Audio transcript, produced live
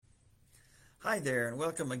Hi there, and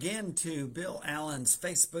welcome again to Bill Allen's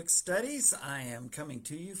Facebook Studies. I am coming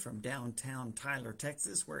to you from downtown Tyler,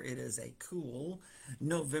 Texas, where it is a cool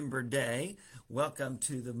November day. Welcome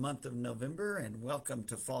to the month of November, and welcome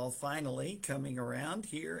to fall finally coming around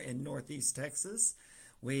here in Northeast Texas.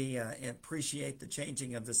 We appreciate the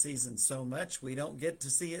changing of the season so much. We don't get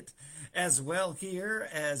to see it as well here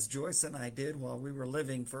as Joyce and I did while we were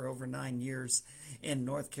living for over 9 years in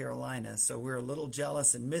North Carolina. So we're a little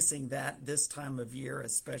jealous and missing that this time of year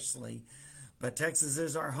especially. But Texas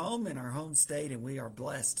is our home and our home state, and we are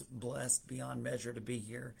blessed beyond measure to be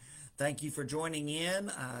here. Thank you for joining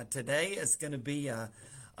in. Today is going to be a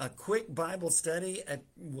quick Bible study. It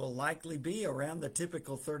will likely be around the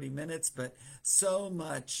typical 30 minutes, but so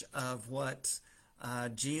much of what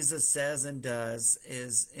Jesus says and does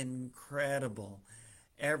is incredible.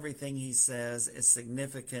 Everything he says is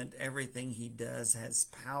significant. Everything he does has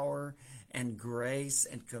power and grace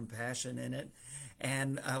and compassion in it.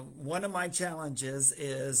 And one of my challenges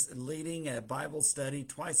is leading a Bible study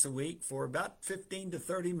twice a week for about 15 to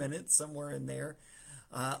 30 minutes, somewhere in there,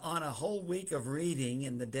 on a whole week of reading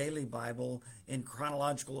in the daily Bible in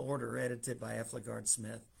chronological order, edited by F. LaGard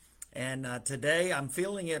Smith. And today I'm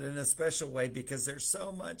feeling it in a special way because there's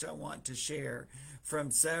so much I want to share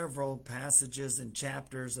from several passages and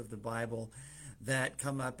chapters of the Bible that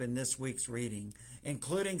come up in this week's reading,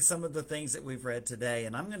 including some of the things that we've read today.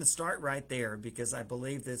 And I'm going to start right there because I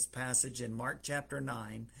believe this passage in Mark chapter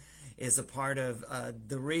 9 is a part of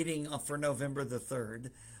the reading for November the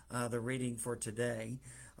 3rd, the reading for today.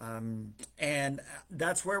 And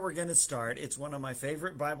that's where we're going to start. It's one of my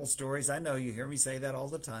favorite Bible stories. I know you hear me say that all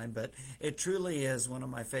the time, but it truly is one of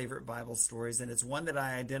my favorite Bible stories, and it's one that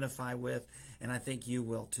I identify with, and I think you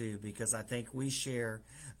will too, because I think we share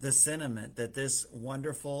the sentiment that this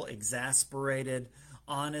wonderful, exasperated,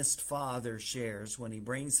 honest father shares when he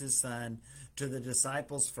brings his son to the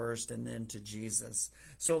disciples first and then to Jesus.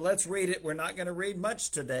 So let's read it. We're not going to read much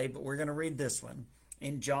today, but we're going to read this one.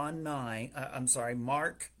 In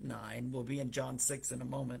Mark 9, we'll be in John 6 in a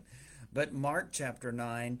moment, but Mark chapter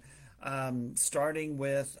 9, starting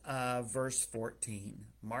with verse 14.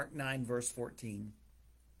 Mark 9, verse 14.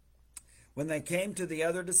 When they came to the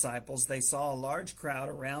other disciples, they saw a large crowd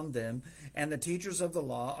around them and the teachers of the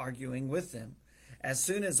law arguing with them. As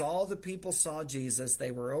soon as all the people saw Jesus, they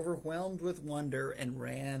were overwhelmed with wonder and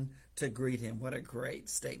ran to greet him. What a great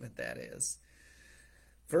statement that is.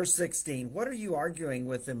 Verse 16, "What are you arguing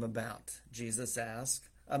with them about?" Jesus asked.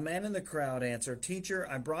 A man in the crowd answered, "Teacher,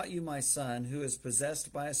 I brought you my son who is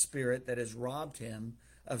possessed by a spirit that has robbed him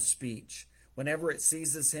of speech. Whenever it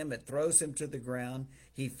seizes him, it throws him to the ground.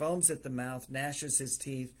 He foams at the mouth, gnashes his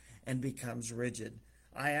teeth, and becomes rigid.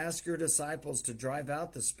 I asked your disciples to drive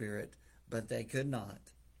out the spirit, but they could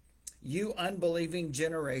not." "You unbelieving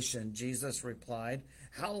generation," Jesus replied,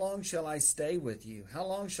 "how long shall I stay with you? How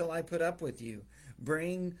long shall I put up with you?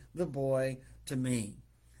 Bring the boy to me."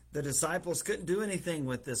 The disciples couldn't do anything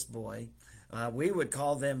with this boy. We would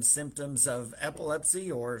call them symptoms of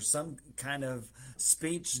epilepsy or some kind of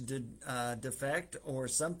speech defect or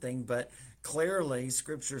something, but clearly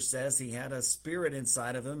Scripture says he had a spirit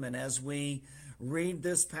inside of him, and as we read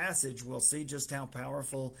this passage, we'll see just how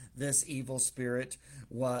powerful this evil spirit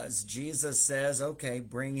was. Jesus says, "Okay,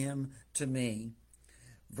 bring him to me."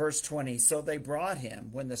 Verse 20, "So they brought him.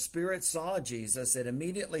 When the spirit saw Jesus, it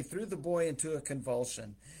immediately threw the boy into a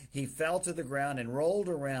convulsion. He fell to the ground and rolled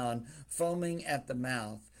around, foaming at the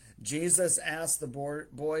mouth. Jesus asked the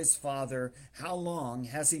boy's father, "How long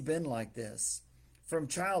has he been like this?" "From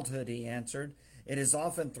childhood," he answered. "It has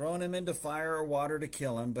often thrown him into fire or water to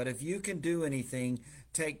kill him, but if you can do anything,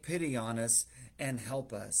 take pity on us and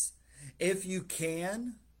help us." "If you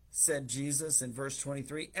can," said Jesus in verse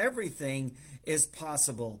 23, "everything is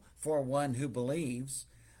possible for one who believes."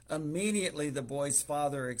 Immediately the boy's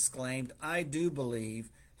father exclaimed, "I do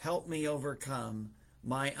believe. Help me overcome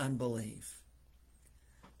my unbelief."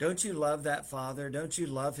 Don't you love that father? Don't you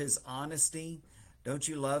love his honesty? Don't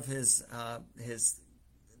you love his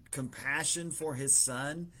compassion for his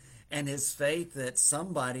son and his faith that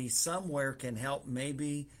somebody somewhere can help?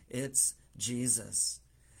 Maybe it's Jesus.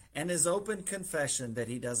 And his open confession that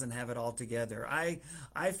he doesn't have it all together.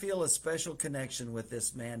 I feel a special connection with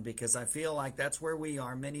this man because I feel like that's where we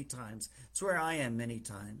are many times. It's where I am many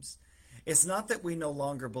times. It's not that we no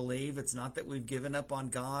longer believe. It's not that we've given up on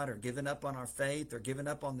God or given up on our faith or given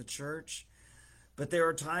up on the church. But there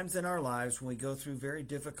are times in our lives when we go through very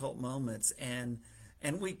difficult moments and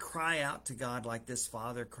we cry out to God like this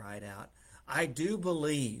father cried out, "I do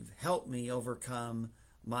believe. Help me overcome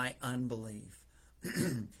my unbelief."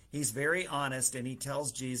 He's very honest, and he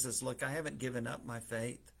tells Jesus, "Look, I haven't given up my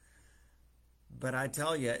faith. But I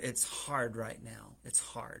tell you, it's hard right now. It's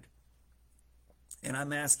hard. And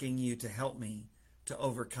I'm asking you to help me to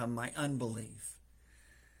overcome my unbelief.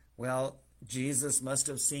 Well, Jesus must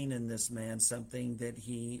have seen in this man something that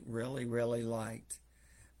he really, really liked,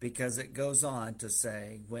 because it goes on to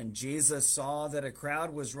say, when Jesus saw that a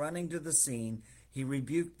crowd was running to the scene, he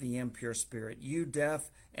rebuked the impure spirit. You deaf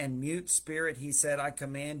and mute spirit, he said, I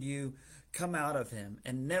command you, come out of him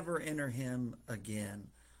and never enter him again.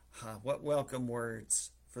 What welcome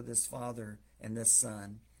words for this father and this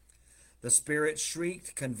son. The spirit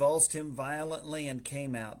shrieked, convulsed him violently, and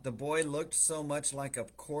came out. The boy looked so much like a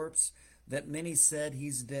corpse that many said,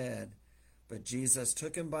 he's dead. But Jesus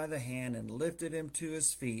took him by the hand and lifted him to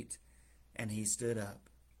his feet, and he stood up.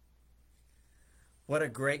 What a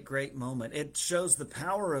great, great moment. It shows the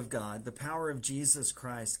power of God, the power of Jesus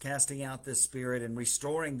Christ, casting out this spirit and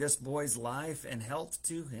restoring this boy's life and health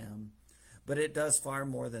to him. But it does far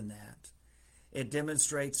more than that. It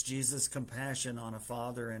demonstrates Jesus' compassion on a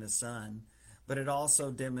father and a son, but it also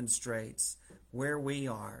demonstrates where we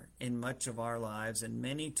are in much of our lives, and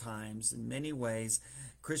many times, in many ways.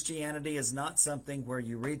 Christianity is not something where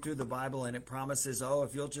you read through the Bible and it promises, oh,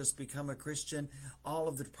 if you'll just become a Christian, all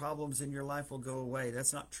of the problems in your life will go away.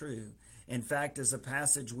 That's not true. In fact, as a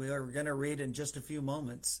passage we are going to read in just a few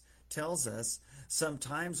moments tells us,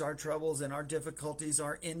 sometimes our troubles and our difficulties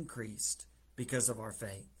are increased because of our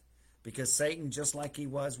faith. Because Satan, just like he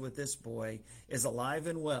was with this boy, is alive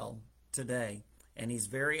and well today, and he's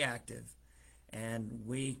very active. And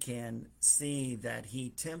we can see that he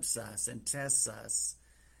tempts us and tests us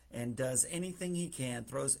and does anything he can,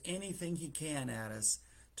 throws anything he can at us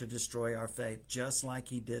to destroy our faith, just like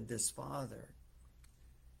he did this father.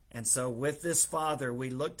 And so with this father, we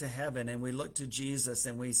look to heaven and we look to Jesus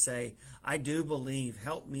and we say, I do believe,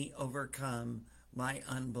 help me overcome my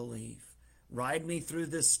unbelief. Ride me through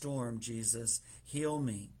this storm, Jesus. Heal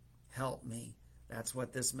me. Help me. That's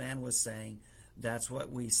what this man was saying. That's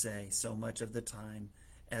what we say so much of the time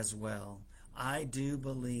as well. I do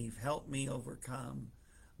believe. Help me overcome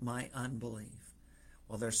my unbelief.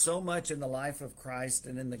 Well, there's so much in the life of Christ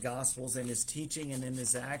and in the Gospels, in his teaching and in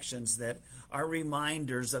his actions, that are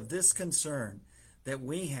reminders of this concern that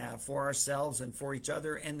we have for ourselves and for each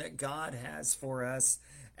other, and that God has for us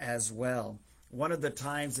as well. One of the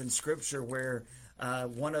times in Scripture where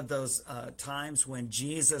one of those times when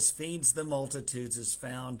Jesus feeds the multitudes is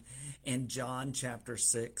found in John chapter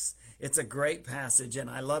 6. It's a great passage, and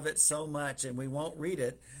I love it so much, and we won't read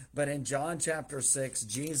it. But in John chapter 6,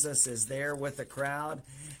 Jesus is there with the crowd,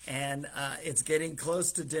 and it's getting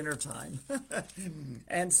close to dinner time.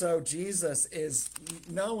 And so Jesus is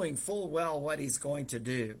knowing full well what he's going to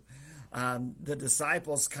do. The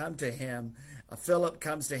disciples come to him. Philip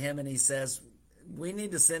comes to him, and he says, we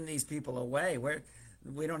need to send these people away.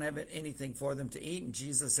 We don't have anything for them to eat. And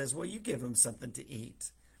Jesus says, well, you give them something to eat.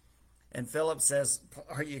 And Philip says,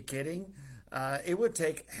 are you kidding? It would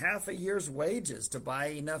take half a year's wages to buy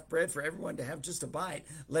enough bread for everyone to have just a bite.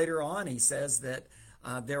 Later on, he says that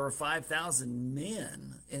there were 5,000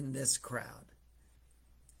 men in this crowd.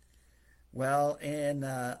 Well,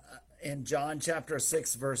 in John chapter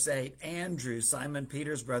 6, verse 8, Andrew, Simon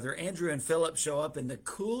Peter's brother, Andrew and Philip show up in the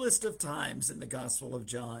coolest of times in the Gospel of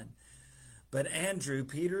John. But Andrew,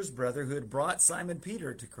 Peter's brother, who had brought Simon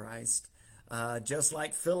Peter to Christ, just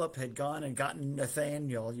like Philip had gone and gotten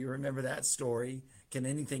Nathanael. You remember that story. Can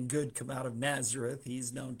anything good come out of Nazareth?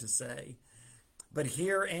 He's known to say. But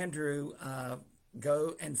here Andrew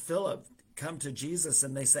and Philip come to Jesus,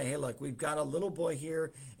 and they say, hey, look, we've got a little boy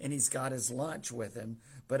here, and he's got his lunch with him.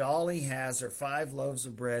 But all he has are 5 loaves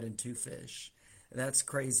of bread and 2 fish. That's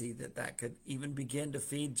crazy that could even begin to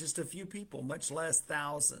feed just a few people, much less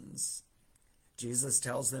thousands. Jesus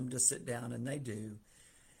tells them to sit down, and they do.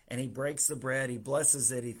 And he breaks the bread, he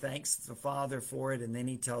blesses it, he thanks the Father for it, and then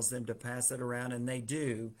he tells them to pass it around, and they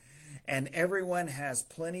do. And everyone has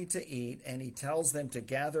plenty to eat, and he tells them to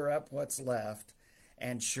gather up what's left.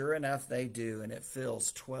 And sure enough, they do, and it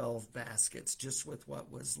fills 12 baskets just with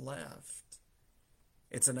what was left.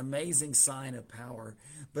 It's an amazing sign of power.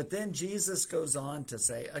 But then Jesus goes on to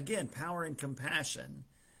say, again, power and compassion,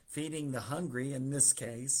 feeding the hungry in this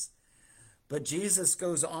case. But Jesus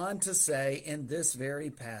goes on to say in this very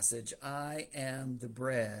passage, I am the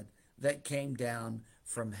bread that came down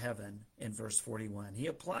from heaven, in verse 41. He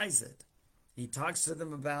applies it. He talks to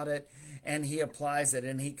them about it, and he applies it,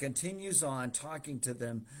 and he continues on talking to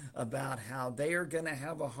them about how they are going to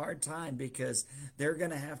have a hard time because they're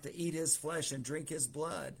going to have to eat his flesh and drink his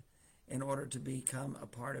blood in order to become a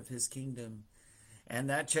part of his kingdom. And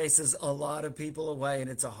that chases a lot of people away, and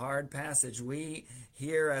it's a hard passage. We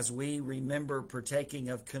here, as we remember partaking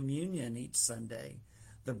of communion each Sunday,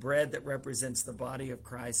 the bread that represents the body of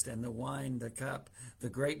Christ, and the wine, the cup, the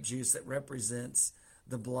grape juice that represents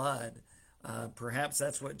the blood. Perhaps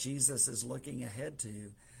that's what Jesus is looking ahead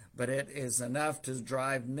to. But it is enough to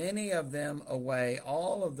drive many of them away,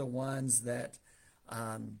 all of the ones that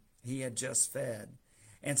he had just fed.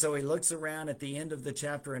 And so he looks around at the end of the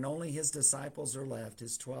chapter, and only his disciples are left,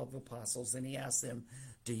 his 12 apostles, and he asks them,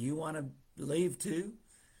 do you want to leave too?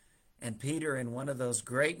 And Peter, in one of those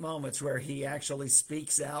great moments where he actually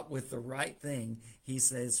speaks out with the right thing, he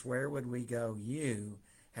says, where would we go? You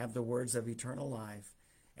have the words of eternal life,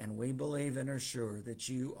 and we believe and are sure that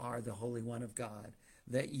you are the Holy One of God,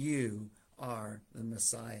 that you are the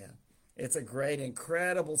Messiah. It's a great,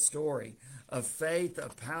 incredible story of faith,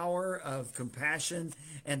 of power, of compassion,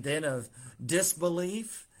 and then of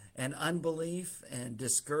disbelief and unbelief and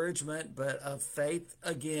discouragement, but of faith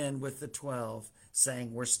again with the 12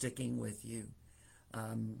 saying, we're sticking with you.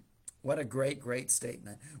 What a great, great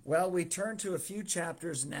statement. Well, we turn to a few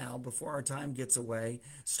chapters now before our time gets away,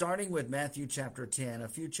 starting with Matthew chapter 10, a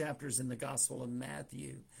few chapters in the Gospel of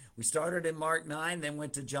Matthew. We started in Mark 9, then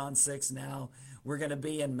went to John 6. Now we're going to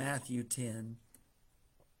be in Matthew 10.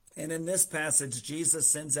 And in this passage, Jesus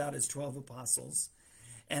sends out his 12 apostles.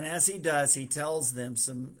 And as he does, he tells them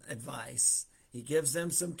some advice. He gives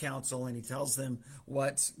them some counsel, and he tells them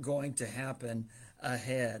what's going to happen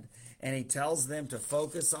ahead. And he tells them to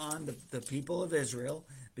focus on the people of Israel,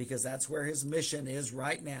 because that's where his mission is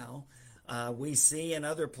right now. We see in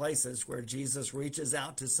other places where Jesus reaches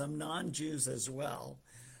out to some non-Jews as well.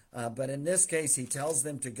 But in this case, he tells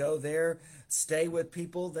them to go there, stay with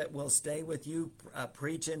people that will stay with you,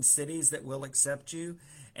 preach in cities that will accept you.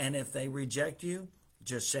 And if they reject you,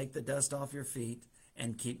 just shake the dust off your feet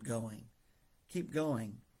and keep going. Keep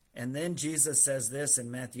going. And then Jesus says this in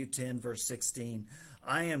Matthew 10, verse 16,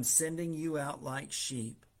 I am sending you out like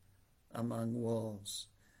sheep among wolves.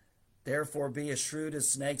 Therefore be as shrewd as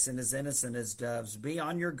snakes and as innocent as doves. Be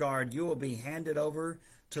on your guard. You will be handed over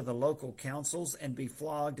to the local councils and be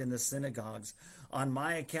flogged in the synagogues. On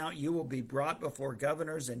my account you will be brought before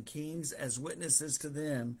governors and kings as witnesses to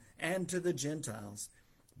them and to the Gentiles.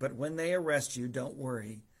 But when they arrest you, don't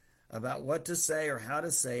worry about what to say or how to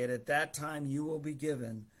say it. At that time you will be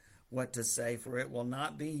given what to say, for it will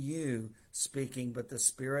not be you speaking, but the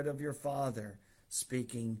Spirit of your Father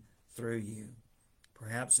speaking through you.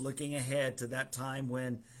 Perhaps looking ahead to that time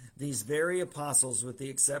when these very apostles, with the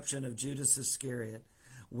exception of Judas Iscariot,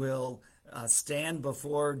 will stand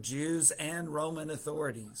before Jews and Roman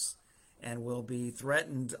authorities and will be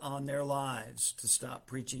threatened on their lives to stop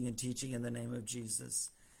preaching and teaching in the name of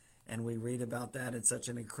Jesus. And we read about that in such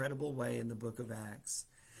an incredible way in the book of Acts.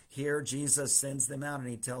 Here, Jesus sends them out and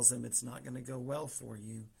he tells them it's not going to go well for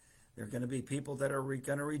you. There are going to be people that are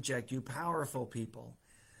going to reject you, powerful people.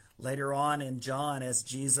 Later on in John, as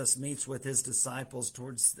Jesus meets with his disciples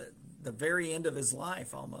towards the very end of his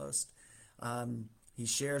life almost, he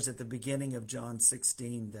shares at the beginning of John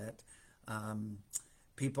 16 that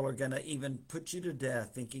people are going to even put you to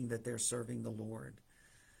death thinking that they're serving the Lord.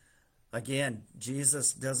 Again,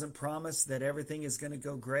 Jesus doesn't promise that everything is going to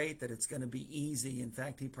go great, that it's going to be easy. In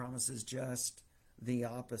fact, he promises just the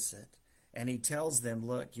opposite. And he tells them,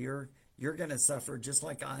 look, you're going to suffer just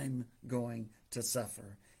like I'm going to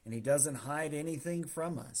suffer. And he doesn't hide anything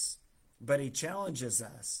from us, but he challenges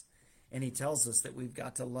us. And he tells us that we've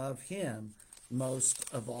got to love him most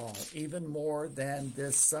of all, even more than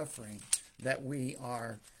this suffering that we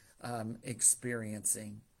are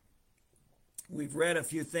experiencing. We've read a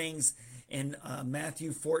few things in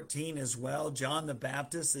Matthew 14 as well. John the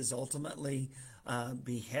Baptist is ultimately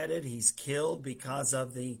beheaded. He's killed because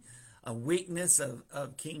of the weakness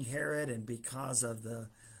of King Herod and because of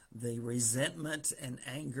the resentment and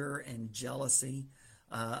anger and jealousy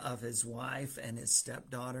of his wife and his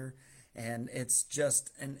stepdaughter. And it's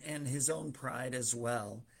just, and his own pride as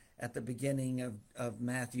well. At the beginning of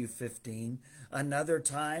Matthew 15. Another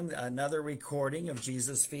time, another recording of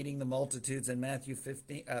Jesus feeding the multitudes in Matthew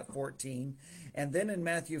 14. And then in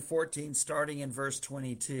Matthew 14, starting in verse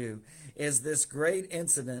 22, is this great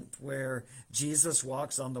incident where Jesus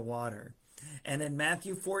walks on the water. And in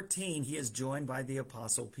Matthew 14, he is joined by the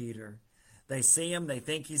Apostle Peter. They see him, they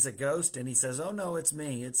think he's a ghost, and he says, oh no, it's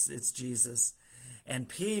me, it's Jesus. And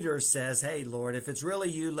Peter says, hey, Lord, if it's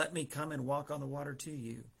really you, let me come and walk on the water to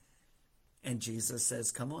you. And Jesus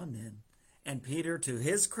says, come on then. And Peter, to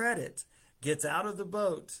his credit, gets out of the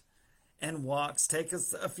boat and walks,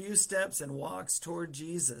 takes a few steps and walks toward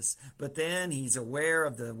Jesus. But then he's aware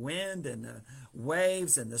of the wind and the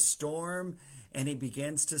waves and the storm. and he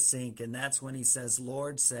begins to sink. And that's when he says,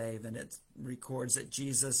 Lord, save. And it records that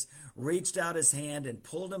Jesus reached out his hand and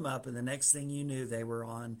pulled him up. And the next thing you knew, they were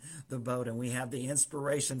on the boat. And we have the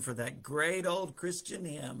inspiration for that great old Christian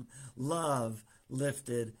hymn, Love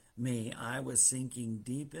Lifted Me. I was sinking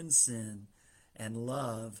deep in sin, and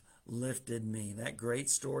love lifted me. That great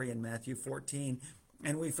story in Matthew 14.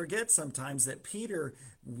 And we forget sometimes that Peter,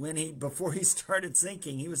 before he started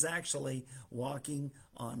sinking, he was actually walking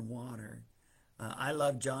on water. I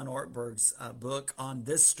love John Ortberg's book on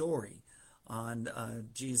this story, on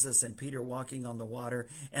Jesus and Peter walking on the water.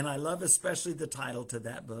 And I love especially the title to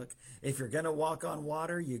that book. If you're going to walk on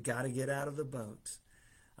water, you got to get out of the boat.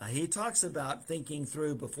 He talks about thinking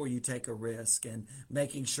through before you take a risk and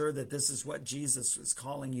making sure that this is what Jesus is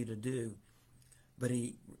calling you to do. But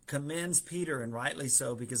he commends Peter, and rightly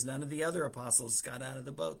so, because none of the other apostles got out of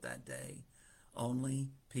the boat that day. Only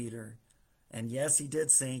Peter. And yes, he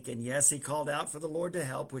did sink, and yes, he called out for the Lord to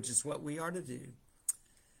help, which is what we are to do.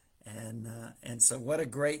 And so what a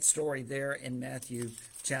great story there in Matthew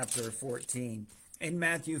chapter 14. In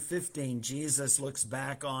Matthew 15, Jesus looks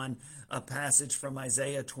back on a passage from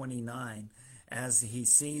Isaiah 29 as he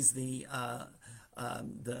sees the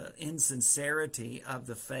insincerity of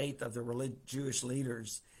the faith of the Jewish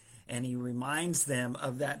leaders. And he reminds them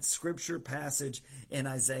of that scripture passage in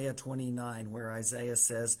Isaiah 29 where Isaiah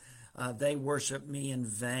says, they worship me in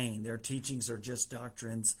vain. Their teachings are just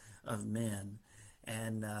doctrines of men,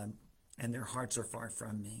 and their hearts are far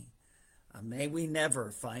from me. May we never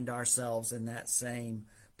find ourselves in that same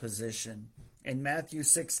position. In Matthew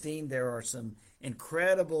 16, there are some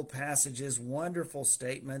incredible passages, wonderful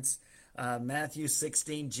statements. Matthew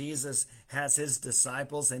 16, Jesus has his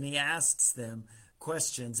disciples and he asks them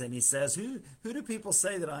questions, and he says, who do people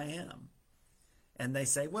say that I am? And they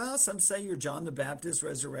say, well, some say you're John the Baptist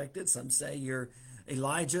resurrected. Some say you're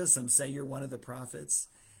Elijah. Some say you're one of the prophets.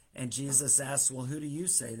 And Jesus asks, well, who do you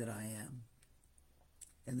say that I am?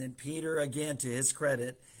 And then Peter, again, to his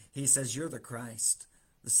credit, he says, you're the Christ,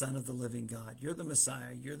 the Son of the living God. You're the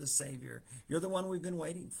Messiah. You're the Savior. You're the one we've been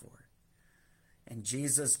waiting for. And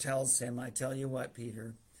Jesus tells him, I tell you what,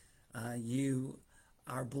 Peter, you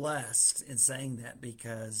are blessed in saying that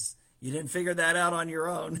because you didn't figure that out on your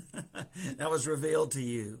own. That was revealed to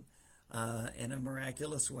you in a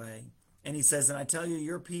miraculous way. And he says, and I tell you,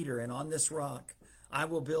 you're Peter, and on this rock I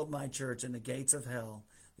will build my church, and the gates of hell,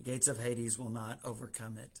 the gates of Hades will not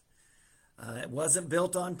overcome it. It wasn't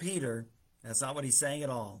built on Peter. That's not what he's saying at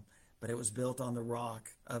all. But it was built on the rock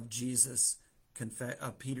of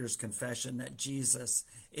Peter's confession that Jesus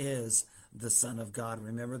is the Son of God.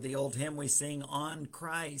 Remember the old hymn we sing, on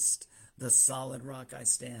Christ, the solid rock I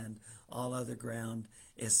stand. All other ground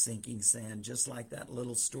is sinking sand. Just like that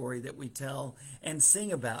little story that we tell and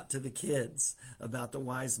sing about to the kids about the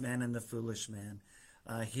wise man and the foolish man.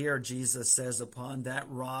 Here Jesus says, upon that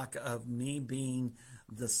rock of me being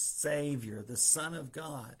the Savior, the Son of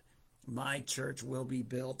God, my church will be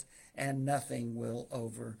built and nothing will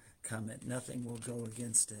overcome it. Nothing will go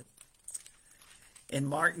against it. In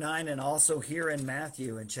Mark 9 and also here in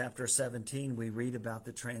Matthew in chapter 17, we read about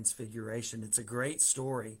the transfiguration. It's a great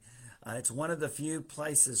story. It's one of the few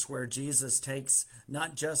places where Jesus takes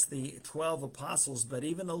not just the 12 apostles, but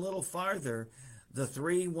even a little farther, the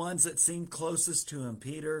three ones that seemed closest to him,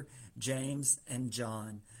 Peter, James, and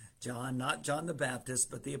John. John, not John the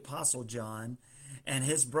Baptist, but the apostle John, and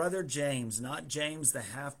his brother James, not James, the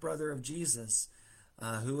half-brother of Jesus,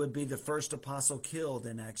 who would be the first apostle killed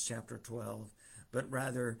in Acts chapter 12, but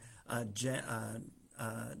rather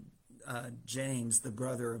James, the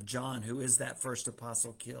brother of John, who is that first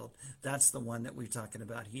apostle killed. That's the one that we're talking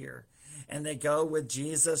about here. And they go with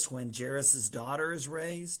Jesus when Jairus' daughter is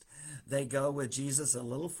raised. They go with Jesus a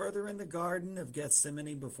little further in the Garden of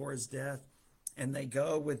Gethsemane before his death. And they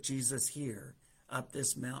go with Jesus here up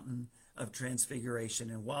this mountain of transfiguration.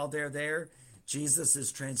 And while they're there, Jesus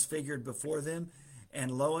is transfigured before them.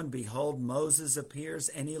 And lo and behold, Moses appears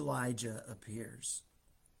and Elijah appears.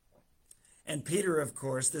 And Peter, of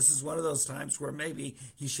course, this is one of those times where maybe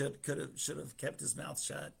he should have kept his mouth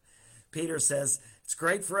shut. Peter says, it's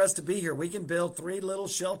great for us to be here. We can build 3 little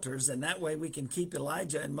shelters, and that way we can keep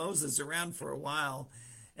Elijah and Moses around for a while.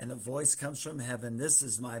 And a voice comes from heaven, this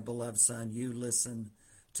is my beloved son, you listen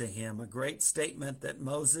to him. A great statement that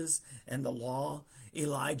Moses and the law,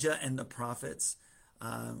 Elijah and the prophets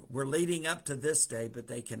were leading up to this day, but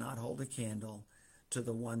they cannot hold a candle to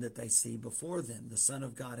the one that they see before them, the Son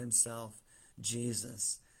of God himself,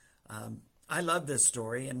 Jesus. I love this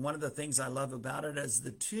story, and one of the things I love about it is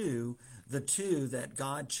the two that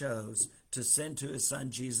God chose to send to his son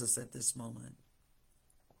Jesus at this moment.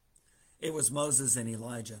 It was Moses and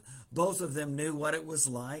Elijah. Both of them knew what it was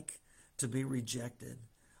like to be rejected.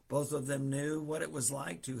 Both of them knew what it was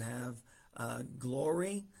like to have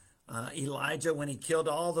glory. Elijah, when he killed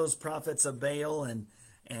all those prophets of Baal,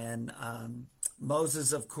 and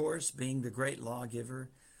Moses, of course, being the great lawgiver.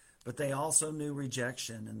 But they also knew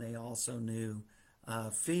rejection, and they also knew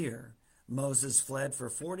fear. Moses fled for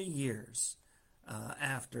 40 years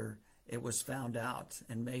after it was found out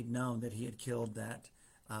and made known that he had killed that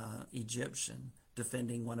Egyptian,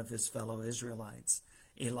 defending one of his fellow Israelites.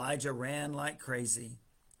 Elijah ran like crazy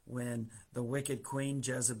when the wicked queen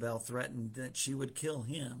Jezebel threatened that she would kill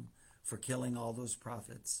him for killing all those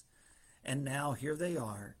prophets. And now here they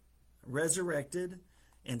are, resurrected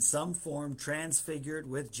in some form, transfigured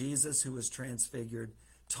with Jesus, who was transfigured,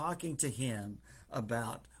 talking to him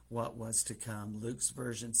about what was to come. Luke's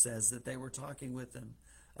version says that they were talking with him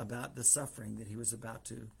about the suffering that he was about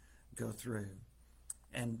to go through.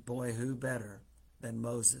 And boy, who better than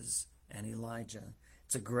Moses and Elijah?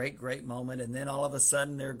 It's a great, great moment. And then all of a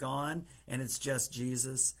sudden they're gone, and it's just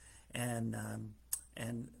Jesus. And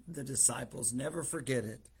the disciples never forget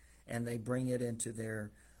it, and they bring it into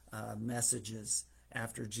their messages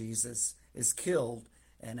after Jesus is killed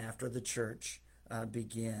and after the church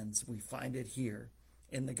begins. We find it here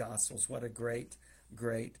in the Gospels. What a great,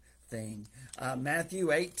 great thing.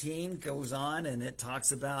 Matthew 18 goes on, and it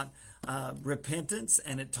talks about repentance,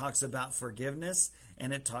 and it talks about forgiveness,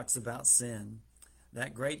 and it talks about sin.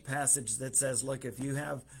 That great passage that says, look, if you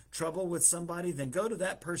have trouble with somebody, then go to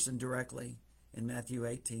that person directly in Matthew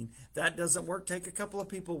 18. If that doesn't work, take a couple of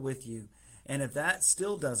people with you. And if that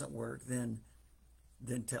still doesn't work, then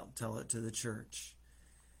tell it to the church.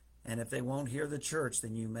 And if they won't hear the church,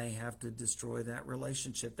 then you may have to destroy that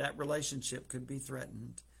relationship. That relationship could be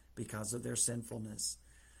threatened because of their sinfulness.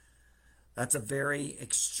 That's a very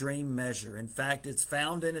extreme measure. In fact, it's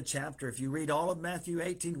found in a chapter. If you read all of Matthew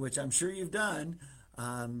 18, which I'm sure you've done,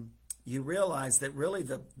 you realize that really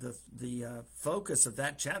the focus of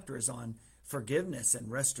that chapter is on forgiveness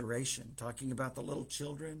and restoration, talking about the little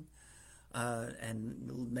children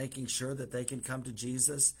and making sure that they can come to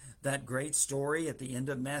Jesus. That great story at the end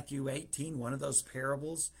of Matthew 18, one of those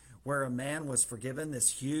parables where a man was forgiven this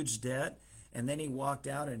huge debt, and then he walked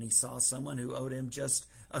out and he saw someone who owed him just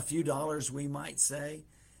a few dollars, we might say,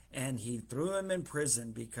 and he threw him in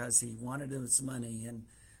prison because he wanted his money. And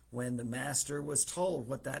when the master was told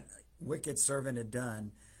what that wicked servant had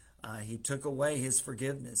done, he took away his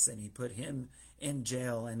forgiveness and he put him in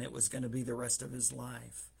jail, and it was going to be the rest of his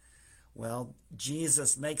life. Well,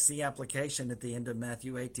 Jesus makes the application at the end of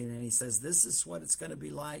Matthew 18, and he says, this is what it's going to be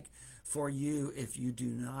like for you if you do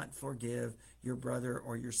not forgive your brother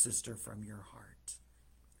or your sister from your heart.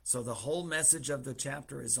 So the whole message of the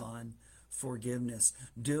chapter is on forgiveness,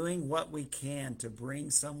 doing what we can to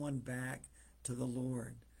bring someone back to the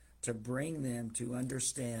Lord, to bring them to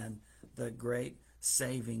understand the great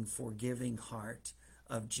saving, forgiving heart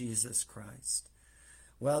of Jesus Christ.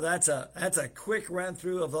 Well, that's a quick run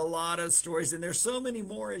through of a lot of stories, and there's so many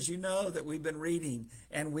more, as you know, that we've been reading,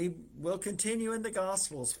 and we will continue in the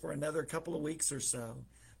Gospels for another couple of weeks or so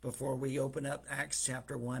before we open up Acts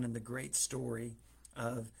chapter 1 and the great story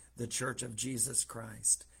of the Church of Jesus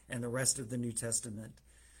Christ and the rest of the New Testament.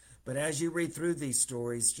 But as you read through these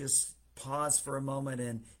stories, just pause for a moment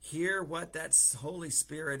and hear what that Holy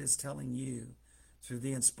Spirit is telling you through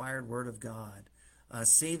the inspired Word of God.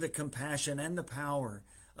 See the compassion and the power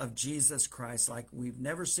of Jesus Christ like we've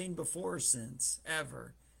never seen before or since,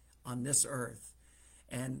 ever, on this earth.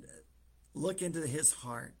 And look into his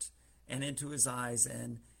heart and into his eyes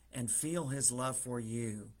and feel his love for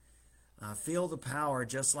you. Feel the power,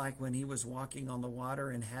 just like when he was walking on the water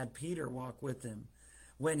and had Peter walk with him.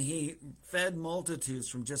 When he fed multitudes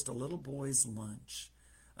from just a little boy's lunch.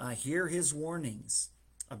 Hear his warnings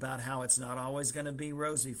about how it's not always going to be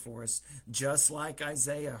rosy for us, just like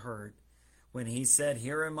Isaiah heard. When he said,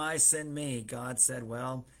 "Here am I, send me," God said,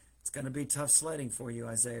 well, it's going to be tough sledding for you,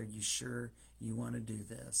 Isaiah. Are you sure you want to do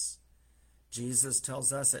this? Jesus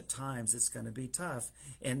tells us at times it's going to be tough.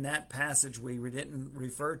 In that passage we didn't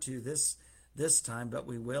refer to this time, but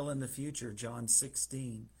we will in the future, John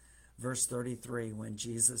 16, verse 33, when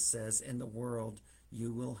Jesus says, in the world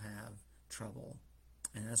you will have trouble.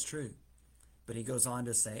 And that's true. But he goes on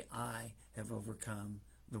to say, I have overcome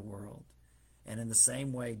the world. And in the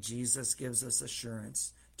same way, Jesus gives us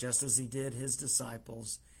assurance, just as he did his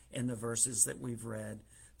disciples in the verses that we've read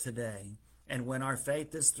today. And when our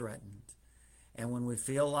faith is threatened, and when we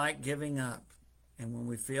feel like giving up, and when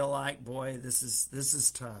we feel like, boy, this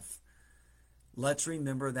is tough, let's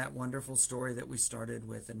remember that wonderful story that we started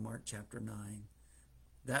with in Mark chapter 9.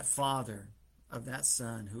 That father of that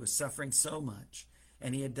son who was suffering so much,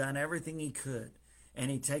 and he had done everything he could, and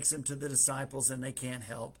he takes him to the disciples and they can't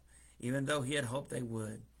help, even though he had hoped they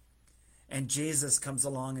would. And Jesus comes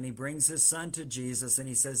along and he brings his son to Jesus and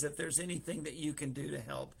he says, if there's anything that you can do to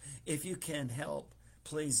help, if you can help,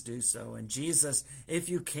 please do so. And Jesus, if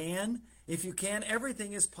you can,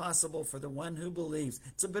 everything is possible for the one who believes.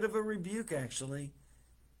 It's a bit of a rebuke, actually.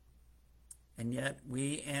 And yet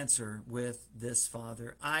we answer with this,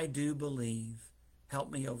 Father, I do believe. Help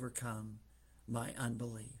me overcome my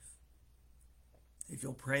unbelief. If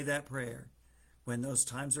you'll pray that prayer when those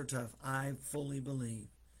times are tough, I fully believe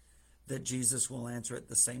that Jesus will answer it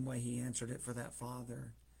the same way he answered it for that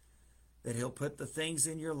father. That he'll put the things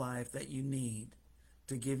in your life that you need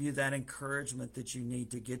to give you that encouragement that you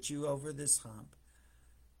need to get you over this hump,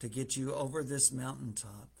 to get you over this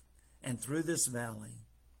mountaintop and through this valley,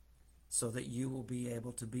 so that you will be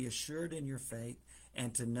able to be assured in your faith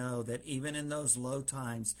and to know that even in those low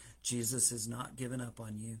times, Jesus has not given up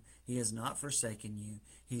on you. He has not forsaken you.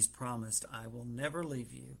 He's promised, I will never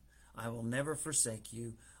leave you. I will never forsake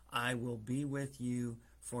you. I will be with you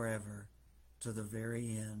forever to the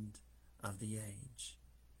very end of the age.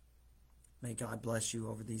 May God bless you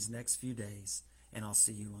over these next few days, and I'll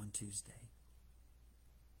see you on Tuesday.